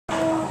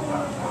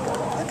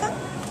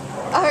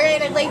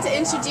Alright, I'd like to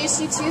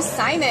introduce you to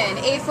Simon,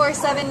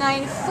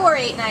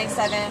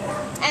 A4794897.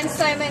 And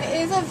Simon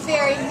is a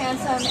very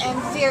handsome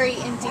and very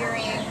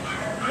endearing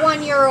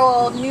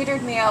 1-year-old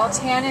neutered male,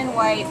 tan and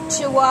white,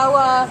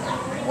 Chihuahua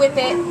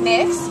Whippet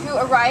mix who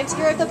arrived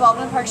here at the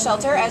Baldwin Park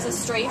shelter as a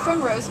stray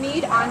from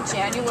Rosemead on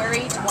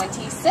January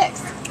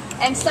 26th.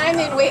 And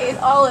Simon weighs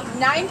all of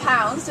 9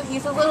 pounds, so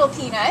he's a little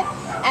peanut,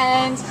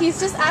 and he's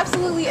just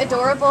absolutely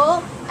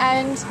adorable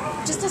and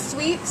just a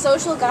sweet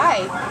social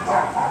guy.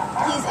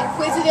 He's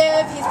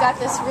inquisitive, he's got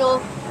this real,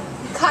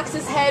 he cocks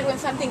his head when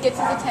something gets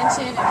his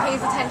attention and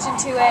pays attention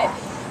to it.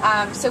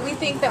 So we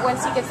think that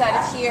once he gets out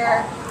of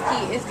here,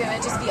 he is going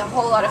to just be a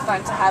whole lot of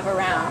fun to have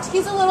around.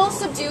 He's a little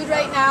subdued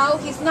right now.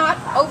 He's not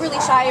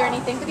overly shy or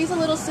anything, but he's a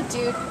little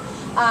subdued.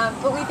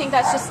 But we think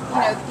that's just,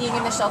 being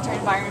in the shelter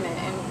environment,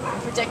 and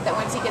predict that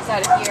once he gets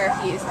out of here,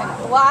 he is going to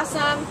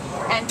blossom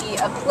and be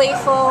a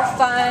playful,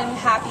 fun,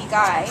 happy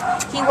guy.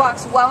 He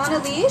walks well on a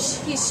leash.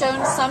 He's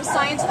shown some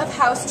signs of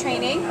house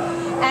training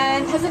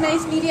and has a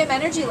nice medium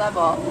energy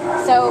level.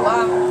 So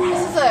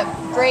this is a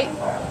great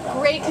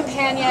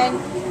companion,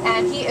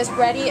 and he is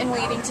ready and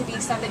waiting to be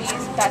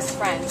somebody's best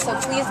friend. So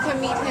please come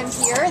meet him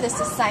here. This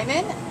is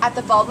Simon at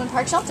the Baldwin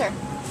Park Shelter.